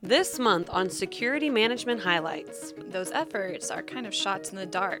This month on Security Management Highlights. Those efforts are kind of shots in the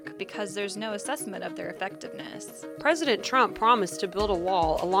dark because there's no assessment of their effectiveness. President Trump promised to build a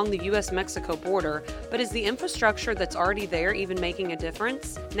wall along the U.S.-Mexico border, but is the infrastructure that's already there even making a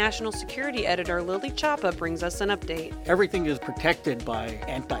difference? National Security Editor Lily Chapa brings us an update. Everything is protected by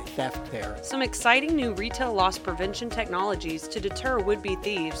anti-theft there. Some exciting new retail loss prevention technologies to deter would-be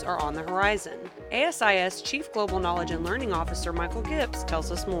thieves are on the horizon. ASIS Chief Global Knowledge and Learning Officer Michael Gibbs tells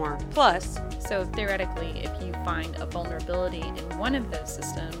us more. Plus, So theoretically, if you find a vulnerability in one of those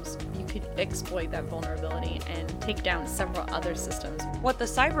systems, you could exploit that vulnerability and take down several other systems. what the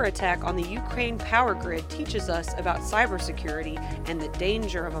cyber attack on the Ukraine power grid teaches us about cybersecurity and the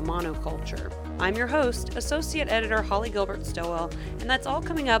danger of a monoculture. I'm your host, Associate Editor Holly Gilbert Stowell, and that's all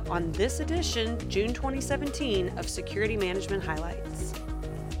coming up on this edition, June 2017, of Security Management Highlights.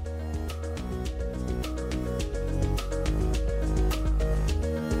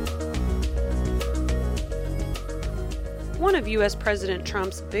 One of U.S. President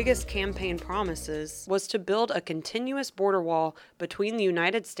Trump's biggest campaign promises was to build a continuous border wall between the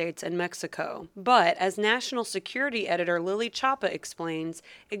United States and Mexico. But, as National Security Editor Lily Chapa explains,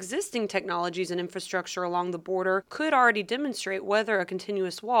 existing technologies and infrastructure along the border could already demonstrate whether a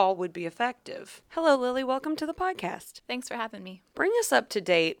continuous wall would be effective. Hello, Lily. Welcome to the podcast. Thanks for having me. Bring us up to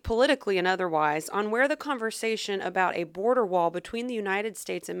date, politically and otherwise, on where the conversation about a border wall between the United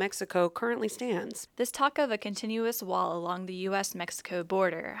States and Mexico currently stands. This talk of a continuous wall along the U.S.-Mexico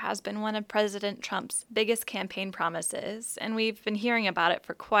border has been one of President Trump's biggest campaign promises, and we've been hearing about it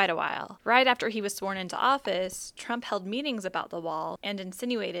for quite a while. Right after he was sworn into office, Trump held meetings about the wall and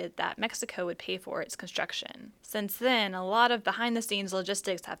insinuated that Mexico would pay for its construction. Since then, a lot of behind-the-scenes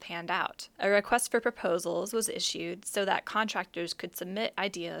logistics have panned out. A request for proposals was issued so that contractors could submit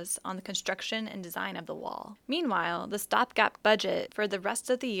ideas on the construction and design of the wall. Meanwhile, the stopgap budget for the rest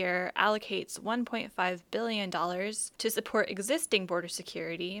of the year allocates $1.5 billion to support existing border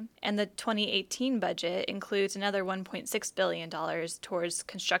security, and the 2018 budget includes another $1.6 billion towards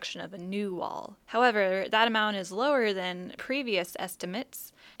construction of a new wall. However, that amount is lower than previous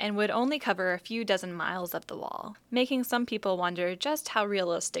estimates and would only cover a few dozen miles of the wall, making some people wonder just how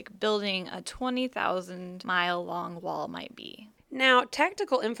realistic building a 20,000-mile-long wall might be. Now,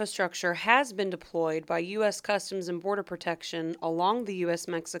 tactical infrastructure has been deployed by U.S. Customs and Border Protection along the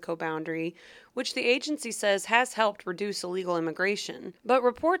U.S.-Mexico boundary, which the agency says has helped reduce illegal immigration. But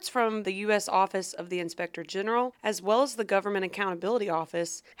reports from the U.S. Office of the Inspector General, as well as the Government Accountability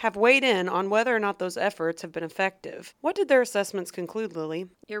Office, have weighed in on whether or not those efforts have been effective. What did their assessments conclude, Lily?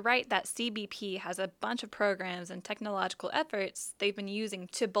 You're right that CBP has a bunch of programs and technological efforts they've been using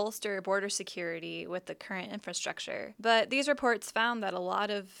to bolster border security with the current infrastructure. But these reports found that a lot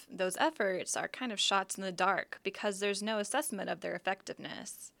of those efforts are kind of shots in the dark because there's no assessment of their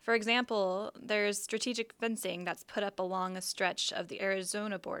effectiveness. For example, there's strategic fencing that's put up along a stretch of the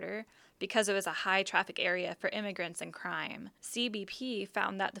Arizona border because it was a high-traffic area for immigrants and crime. CBP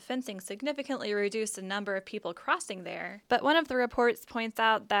found that the fencing significantly reduced the number of people crossing there, but one of the reports points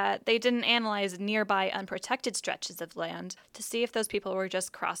out that they didn't analyze nearby unprotected stretches of land to see if those people were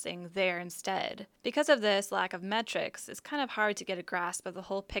just crossing there instead. Because of this lack of metrics, it's kind of hard to get a grasp of the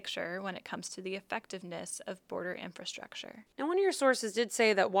whole picture when it comes to the effectiveness of border infrastructure. Now, one of your sources did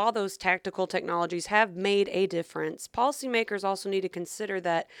say that while those tactical technologies have made a difference, policymakers also need to consider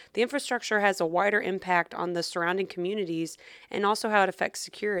that the infrastructure has a wider impact on the surrounding communities and also how it affects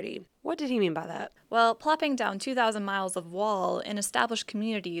security. What did he mean by that? Well, plopping down 2,000 miles of wall in established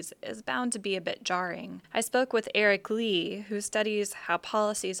communities is bound to be a bit jarring. I spoke with Eric Lee, who studies how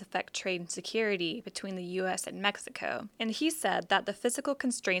policies affect trade and security between the U.S. and Mexico, and he said that the physical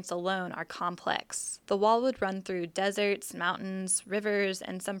constraints alone are complex. The wall would run through deserts, mountains, rivers,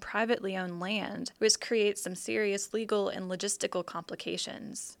 and some privately owned land, which creates some serious legal and logistical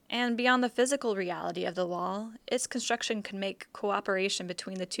complications. And beyond the physical reality of the wall, its construction could make cooperation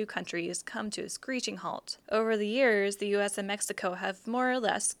between the two countries come to a screeching halt. Over the years, the U.S. and Mexico have more or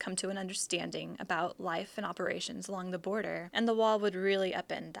less come to an understanding about life and operations along the border, and the wall would really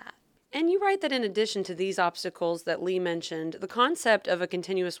upend that. And you write that in addition to these obstacles that Lee mentioned, the concept of a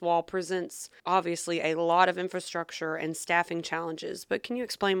continuous wall presents, obviously, a lot of infrastructure and staffing challenges. But can you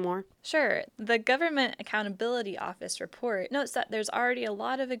explain more? Sure. The Government Accountability Office report notes that there's already a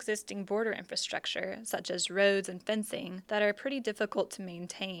lot of existing border infrastructure, such as roads and fencing, that are pretty difficult to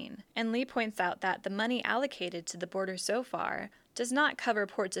maintain. And Lee points out that the money allocated to the border so far, does not cover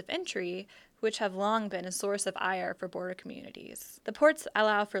ports of entry, which have long been a source of ire for border communities. The ports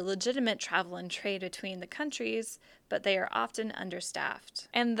allow for legitimate travel and trade between the countries, but they are often understaffed.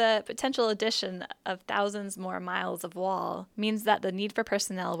 And the potential addition of thousands more miles of wall means that the need for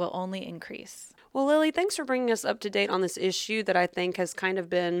personnel will only increase. Well, Lily, thanks for bringing us up to date on this issue that I think has kind of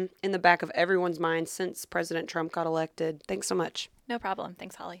been in the back of everyone's mind since President Trump got elected. Thanks so much. No problem.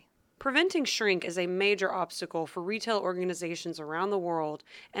 Thanks, Holly. Preventing shrink is a major obstacle for retail organizations around the world,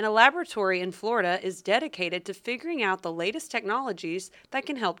 and a laboratory in Florida is dedicated to figuring out the latest technologies that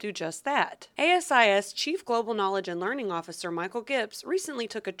can help do just that. ASIS Chief Global Knowledge and Learning Officer Michael Gibbs recently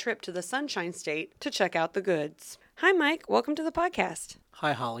took a trip to the Sunshine State to check out the goods. Hi, Mike. Welcome to the podcast.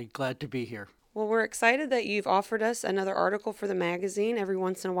 Hi, Holly. Glad to be here. Well, we're excited that you've offered us another article for the magazine. Every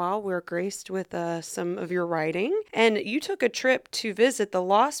once in a while, we're graced with some of your writing. And you took a trip to visit the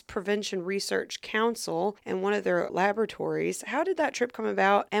Loss Prevention Research Council and one of their laboratories. How did that trip come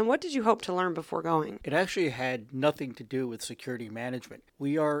about, and what did you hope to learn before going? It actually had nothing to do with security management.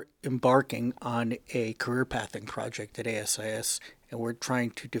 We are embarking on a career pathing project at ASIS, and we're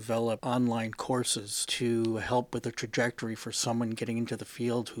trying to develop online courses to help with the trajectory for someone getting into the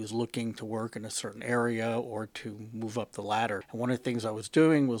field who's looking to work in a certain area or to move up the ladder. And one of the things I was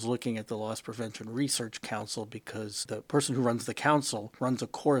doing was looking at the Loss Prevention Research Council, because the person who runs the council runs a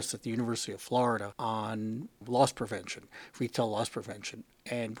course at the University of Florida on loss prevention, retail loss prevention.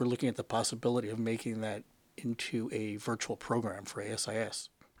 And we're looking at the possibility of making that into a virtual program for ASIS.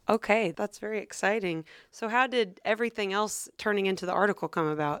 Okay, that's very exciting. So how did everything else turning into the article come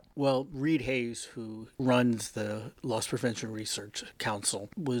about? Well, Reed Hayes, who runs the Loss Prevention Research Council,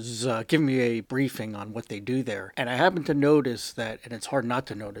 was giving me a briefing on what they do there. And I happened to notice that, and it's hard not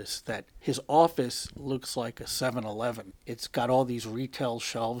to notice, that his office looks like a 7-Eleven. It's got all these retail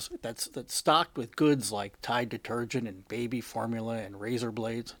shelves that's stocked with goods like Tide detergent and baby formula and razor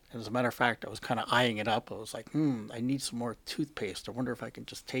blades. And as a matter of fact, I was kind of eyeing it up. I was like, I need some more toothpaste. I wonder if I can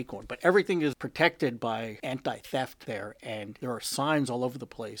just take one. But everything is protected by anti-theft there, and there are signs all over the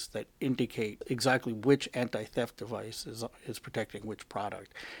place that indicate exactly which anti-theft device is protecting which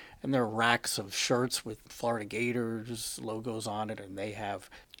product. And there are racks of shirts with Florida Gators logos on it, and they have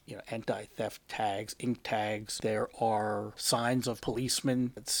anti-theft tags, ink tags. There are signs of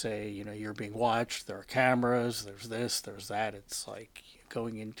policemen that say, you're being watched. There are cameras. There's this, there's that. It's like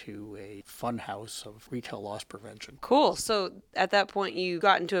going into a fun house of retail loss prevention. Cool. So at that point, you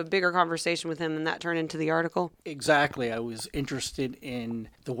got into a bigger conversation with him, and that turned into the article? Exactly. I was interested in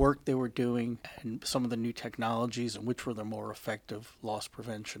the work they were doing and some of the new technologies and which were the more effective loss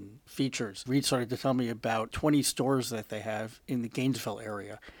prevention features. Reed started to tell me about 20 stores that they have in the Gainesville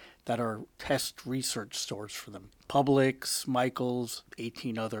area that are test research stores for them. Publix, Michaels,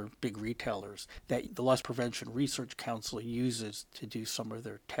 18 other big retailers that the Loss Prevention Research Council uses to do some of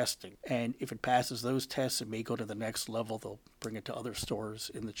their testing. And if it passes those tests, it may go to the next level. They'll bring it to other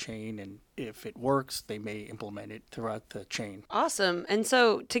stores in the chain. And if it works, they may implement it throughout the chain. Awesome. And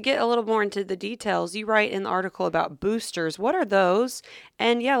so to get a little more into the details, you write in the article about boosters. What are those?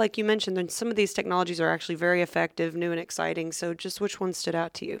 And yeah, like you mentioned, then some of these technologies are actually very effective, new and exciting. So just which one stood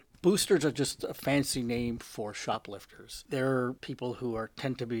out to you? Boosters are just a fancy name for shoplifters. They're people who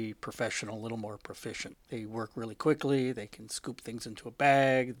tend to be professional, a little more proficient. They work really quickly. They can scoop things into a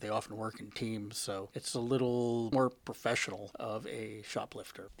bag. They often work in teams, so it's a little more professional of a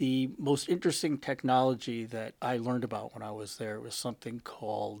shoplifter. The most interesting technology that I learned about when I was there was something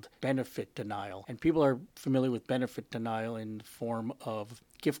called benefit denial. And people are familiar with benefit denial in the form of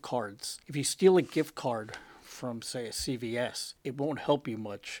gift cards. If you steal a gift card from, say, a CVS, it won't help you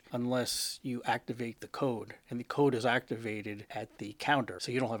much unless you activate the code. And the code is activated at the counter,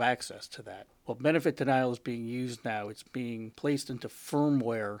 so you don't have access to that. Well, benefit denial is being used now. It's being placed into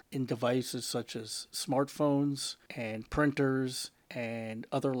firmware in devices such as smartphones and printers and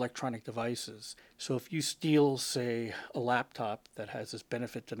other electronic devices. So if you steal, say, a laptop that has this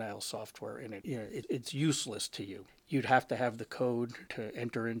benefit denial software in it, it's useless to you. You'd have to have the code to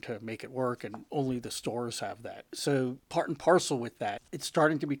enter in to make it work, and only the stores have that. So part and parcel with that, it's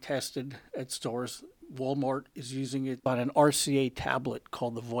starting to be tested at stores. Walmart is using it on an RCA tablet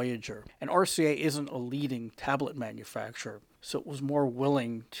called the Voyager. And RCA isn't a leading tablet manufacturer, so it was more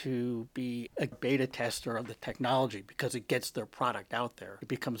willing to be a beta tester of the technology because it gets their product out there. It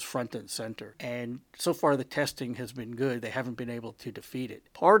becomes front and center. And so far the testing has been good. They haven't been able to defeat it.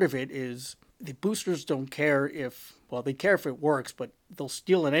 Part of it is the boosters don't care they care if it works, but they'll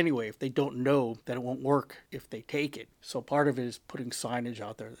steal it anyway if they don't know that it won't work if they take it. So part of it is putting signage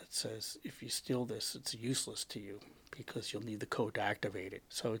out there that says, if you steal this, it's useless to you because you'll need the code to activate it.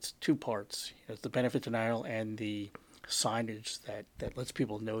 So it's two parts. It's the benefit denial and the signage that lets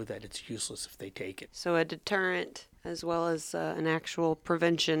people know that it's useless if they take it. So a deterrent as well as an actual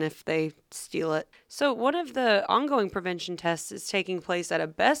prevention if they steal it. So one of the ongoing prevention tests is taking place at a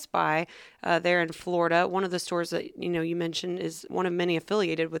Best Buy there in Florida. One of the stores that you mentioned is one of many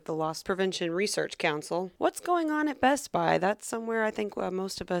affiliated with the Loss Prevention Research Council. What's going on at Best Buy? That's somewhere I think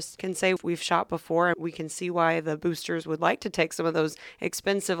most of us can say we've shopped before, and we can see why the boosters would like to take some of those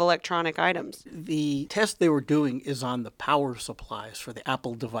expensive electronic items. The test they were doing is on the power supplies for the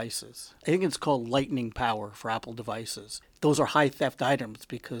Apple devices. I think it's called Lightning Power for Apple devices. Those are high theft items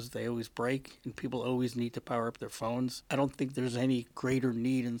because they always break and people always need to power up their phones. I don't think there's any greater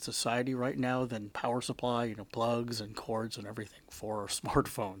need in society right now than power supply, plugs and cords and everything for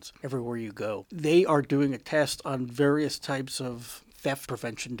smartphones everywhere you go. They are doing a test on various types of theft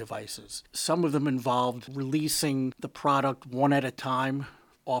prevention devices. Some of them involved releasing the product one at a time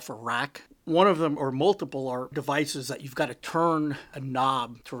off a rack. One of them, or multiple, are devices that you've got to turn a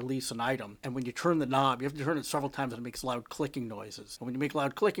knob to release an item. And when you turn the knob, you have to turn it several times and it makes loud clicking noises. And when you make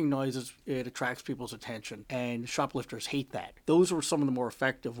loud clicking noises, it attracts people's attention. And shoplifters hate that. Those were some of the more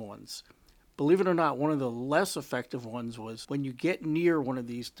effective ones. Believe it or not, one of the less effective ones was when you get near one of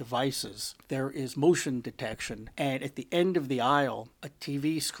these devices, there is motion detection. And at the end of the aisle, a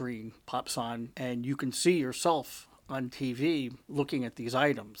TV screen pops on and you can see yourself on TV looking at these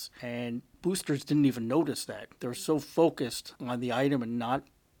items. And boosters didn't even notice that. They're so focused on the item and not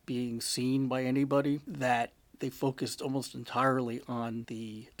being seen by anybody that they focused almost entirely on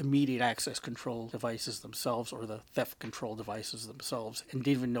the immediate access control devices themselves or the theft control devices themselves and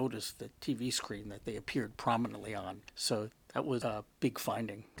didn't even notice the TV screen that they appeared prominently on. So that was a big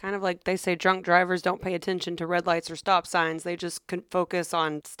finding. Kind of like they say drunk drivers don't pay attention to red lights or stop signs. They just can focus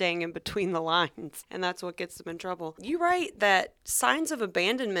on staying in between the lines, and that's what gets them in trouble. You write that signs of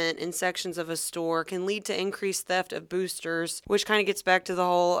abandonment in sections of a store can lead to increased theft of boosters, which kind of gets back to the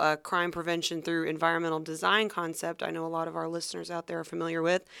whole crime prevention through environmental design concept I know a lot of our listeners out there are familiar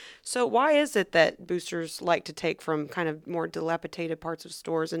with. So why is it that boosters like to take from kind of more dilapidated parts of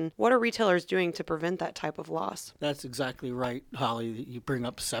stores, and what are retailers doing to prevent that type of loss? That's exactly right, Holly. You bring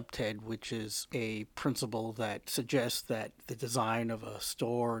up CPTED, which is a principle that suggests that the design of a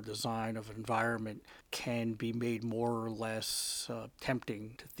store, design of an environment can be made more or less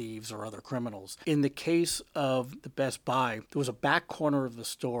tempting to thieves or other criminals. In the case of the Best Buy, there was a back corner of the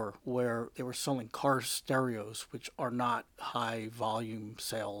store where they were selling car stereos, which are not high volume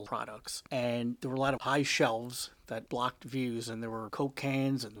sale products. And there were a lot of high shelves that blocked views, and there were Coke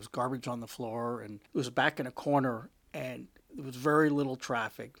cans and there was garbage on the floor, and it was back in a corner, and there was very little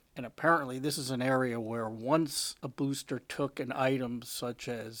traffic. And apparently this is an area where once a booster took an item such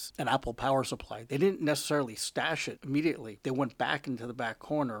as an Apple power supply, they didn't necessarily stash it immediately. They went back into the back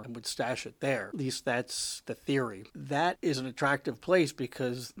corner and would stash it there. At least that's the theory. That is an attractive place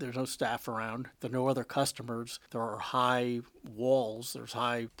because there's no staff around. There are no other customers. There are high walls. There's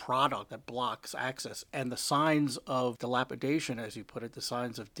high product that blocks access. And the signs of dilapidation, as you put it, the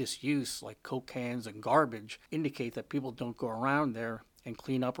signs of disuse like Coke cans and garbage indicate that people don't go around there and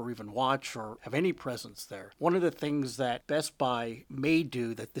clean up or even watch or have any presence there. One of the things that Best Buy may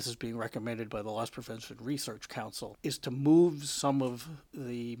do, that this is being recommended by the Loss Prevention Research Council, is to move some of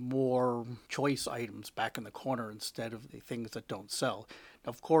the more choice items back in the corner instead of the things that don't sell.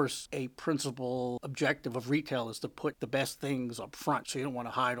 Of course, a principal objective of retail is to put the best things up front, so you don't want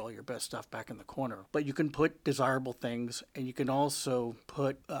to hide all your best stuff back in the corner. But you can put desirable things, and you can also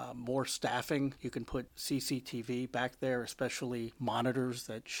put more staffing. You can put CCTV back there, especially monitors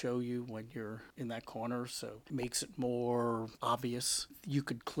that show you when you're in that corner, so it makes it more obvious. You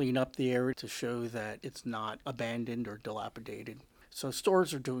could clean up the area to show that it's not abandoned or dilapidated. So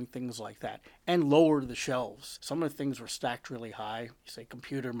stores are doing things like that and lower the shelves. Some of the things were stacked really high. You say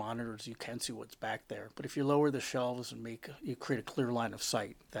computer monitors, you can see what's back there. But if you lower the shelves and you create a clear line of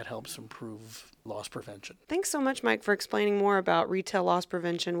sight, that helps improve loss prevention. Thanks so much, Mike, for explaining more about retail loss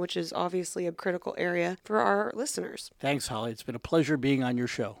prevention, which is obviously a critical area for our listeners. Thanks, Holly. It's been a pleasure being on your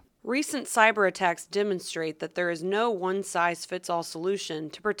show. Recent cyber attacks demonstrate that there is no one-size-fits-all solution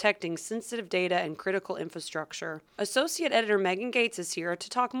to protecting sensitive data and critical infrastructure. Associate editor Megan Gates is here to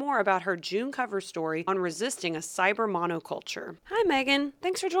talk more about her June cover story on resisting a cyber monoculture. Hi, Megan.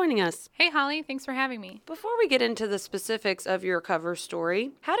 Thanks for joining us. Hey, Holly. Thanks for having me. Before we get into the specifics of your cover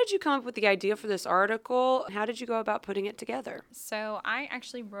story, how did you come up with the idea for this article? How did you go about putting it together? So I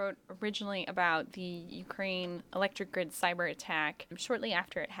actually wrote originally about the Ukraine electric grid cyber attack shortly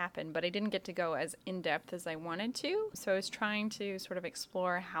after it happened. happened, but I didn't get to go as in-depth as I wanted to. So I was trying to sort of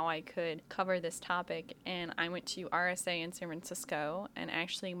explore how I could cover this topic, and I went to RSA in San Francisco, and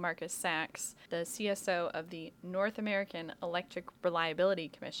actually Marcus Sachs, the CSO of the North American Electric Reliability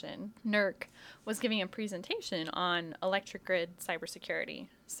Commission, NERC, was giving a presentation on electric grid cybersecurity.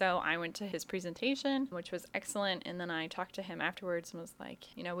 So I went to his presentation, which was excellent, and then I talked to him afterwards and was like,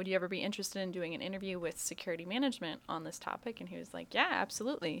 would you ever be interested in doing an interview with security management on this topic? And he was like, yeah,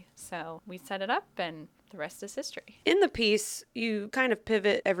 absolutely. So we set it up, and the rest is history. In the piece, you kind of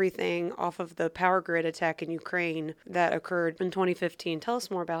pivot everything off of the power grid attack in Ukraine that occurred in 2015. Tell us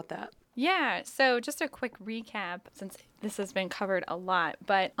more about that. Yeah, so just a quick recap, since this has been covered a lot,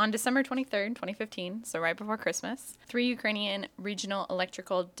 but on December 23rd, 2015, so right before Christmas, 3 Ukrainian regional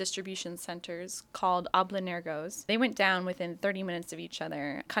electrical distribution centers called Oblenergos, they went down within 30 minutes of each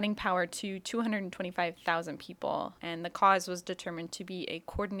other, cutting power to 225,000 people, and the cause was determined to be a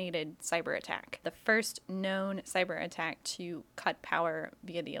coordinated cyber attack, the first known cyber attack to cut power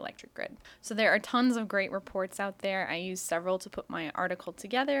via the electric grid. So there are tons of great reports out there. I used several to put my article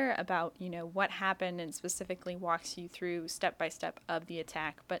together about, what happened, and specifically walks you through step by step of the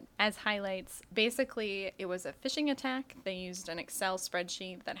attack. But as highlights, basically it was a phishing attack. They used an Excel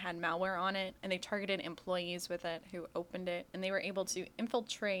spreadsheet that had malware on it, and they targeted employees with it who opened it, and they were able to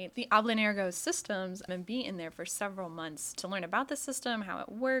infiltrate the Oblenergos systems and be in there for several months to learn about the system, how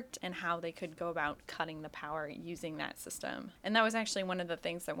it worked, and how they could go about cutting the power using that system. And that was actually one of the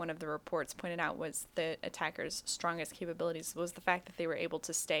things that one of the reports pointed out was the attackers' strongest capabilities was the fact that they were able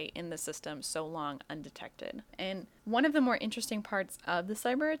to stay in the system so long undetected. And one of the more interesting parts of the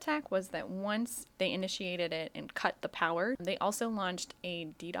cyber attack was that once they initiated it and cut the power, they also launched a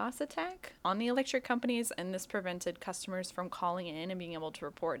DDoS attack on the electric companies, and this prevented customers from calling in and being able to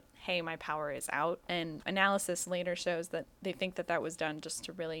report, hey, my power is out. And analysis later shows that they think that that was done just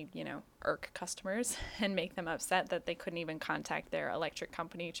to really, irk customers and make them upset that they couldn't even contact their electric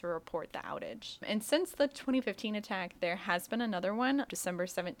company to report the outage. And since the 2015 attack, there has been another one, December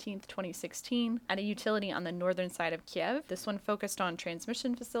 17th, 2016, at a utility on the northern side of Kiev. This one focused on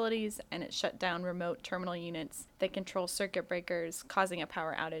transmission facilities, and it shut down remote terminal units that control circuit breakers, causing a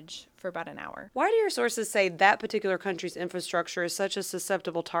power outage for about an hour. Why do your sources say that particular country's infrastructure is such a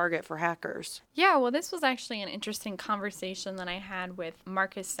susceptible target for hackers? Yeah, well, this was actually an interesting conversation that I had with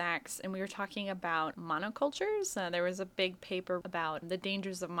Marcus Sachs, and we were talking about monocultures. There was a big paper about the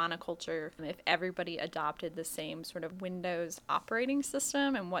dangers of monoculture if everybody adopted the same sort of Windows operating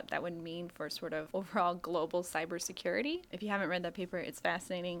system and what that would mean for sort of overall global cybersecurity. If you haven't read that paper, it's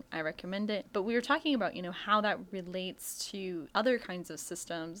fascinating. I recommend it. But we were talking about, how that relates to other kinds of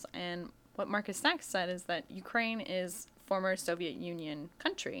systems, and what Marcus Sachs said is that Ukraine is former Soviet Union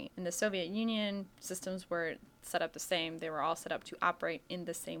country. In the Soviet Union, systems were set up the same. They were all set up to operate in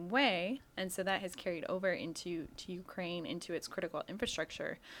the same way. And so that has carried over into Ukraine, into its critical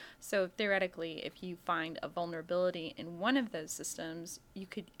infrastructure. So theoretically, if you find a vulnerability in one of those systems, you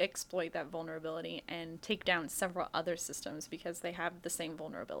could exploit that vulnerability and take down several other systems because they have the same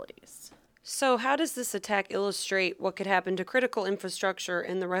vulnerabilities. So how does this attack illustrate what could happen to critical infrastructure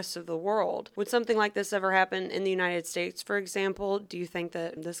in the rest of the world? Would something like this ever happen in the United States, for example? Do you think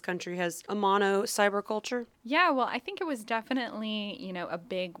that this country has a mono cyber culture? Yeah, well, I think it was definitely, a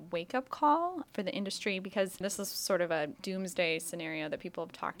big wake-up call for the industry, because this is sort of a doomsday scenario that people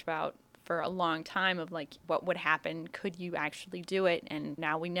have talked about for a long time of like, what would happen? Could you actually do it? And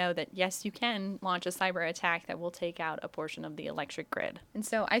now we know that yes, you can launch a cyber attack that will take out a portion of the electric grid. And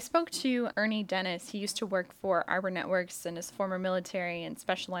so I spoke to Ernie Dennis. He used to work for Arbor Networks and is former military and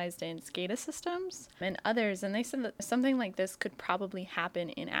specialized in SCADA systems and others. And they said that something like this could probably happen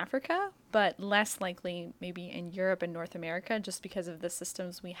in Africa, but less likely maybe in Europe and North America, just because of the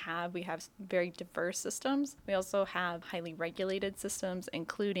systems we have. We have very diverse systems. We also have highly regulated systems,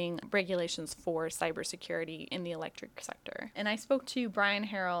 including regulations for cybersecurity in the electric sector. And I spoke to Brian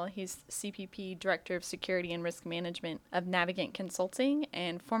Harrell. He's CPP, Director of Security and Risk Management of Navigant Consulting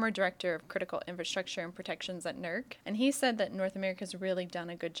and former Director of Critical Infrastructure and Protections at NERC. And he said that North America's really done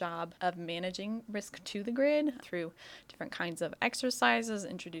a good job of managing risk to the grid through different kinds of exercises,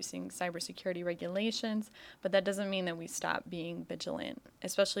 introducing cybersecurity regulations, but that doesn't mean that we stop being vigilant,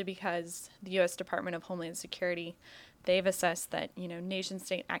 especially because the U.S. Department of Homeland Security, they've assessed that,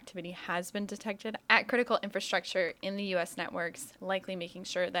 nation-state activity has been detected at critical infrastructure in the U.S. networks, likely making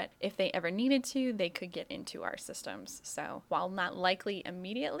sure that if they ever needed to, they could get into our systems. So while not likely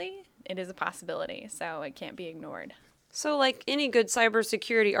immediately, it is a possibility, so it can't be ignored. So, like any good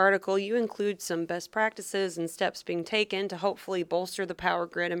cybersecurity article, you include some best practices and steps being taken to hopefully bolster the power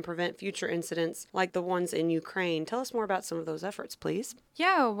grid and prevent future incidents like the ones in Ukraine. Tell us more about some of those efforts, please.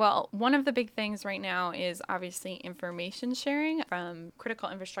 Yeah, well, one of the big things right now is obviously information sharing from critical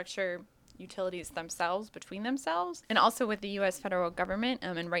infrastructure utilities themselves, between themselves, and also with the U.S. federal government.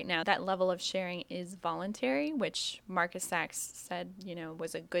 And right now, that level of sharing is voluntary, which Marcus Sachs said,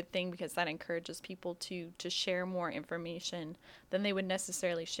 was a good thing because that encourages people to share more information than they would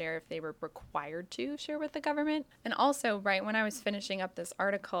necessarily share if they were required to share with the government. And also, right when I was finishing up this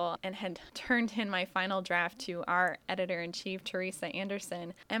article and had turned in my final draft to our editor-in-chief, Teresa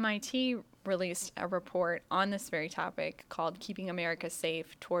Anderson, MIT released a report on this very topic called Keeping America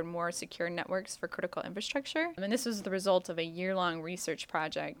Safe Toward More Secure Networks for Critical Infrastructure. And this was the result of a year-long research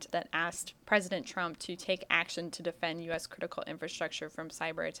project that asked President Trump to take action to defend U.S. critical infrastructure from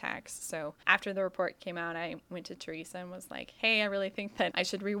cyber attacks. So after the report came out, I went to Teresa and was like, hey, I really think that I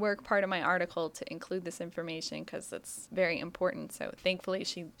should rework part of my article to include this information because it's very important. So thankfully,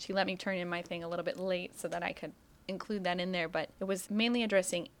 she let me turn in my thing a little bit late so that I could include that in there, but it was mainly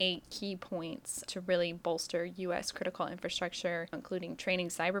addressing 8 key points to really bolster U.S. critical infrastructure, including training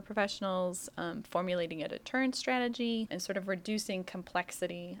cyber professionals, formulating a deterrent strategy, and sort of reducing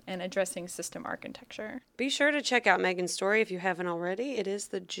complexity and addressing system architecture. Be sure to check out Megan's story if you haven't already. It is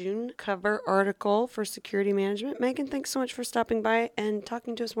the June cover article for Security Management. Megan, thanks so much for stopping by and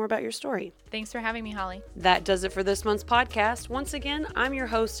talking to us more about your story. Thanks for having me, Holly. That does it for this month's podcast. Once again, I'm your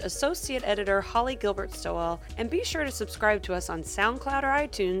host, Associate Editor Holly Gilbert Stowell, and be sure to subscribe to us on SoundCloud or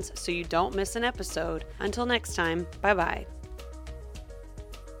iTunes so you don't miss an episode. Until next time, bye-bye.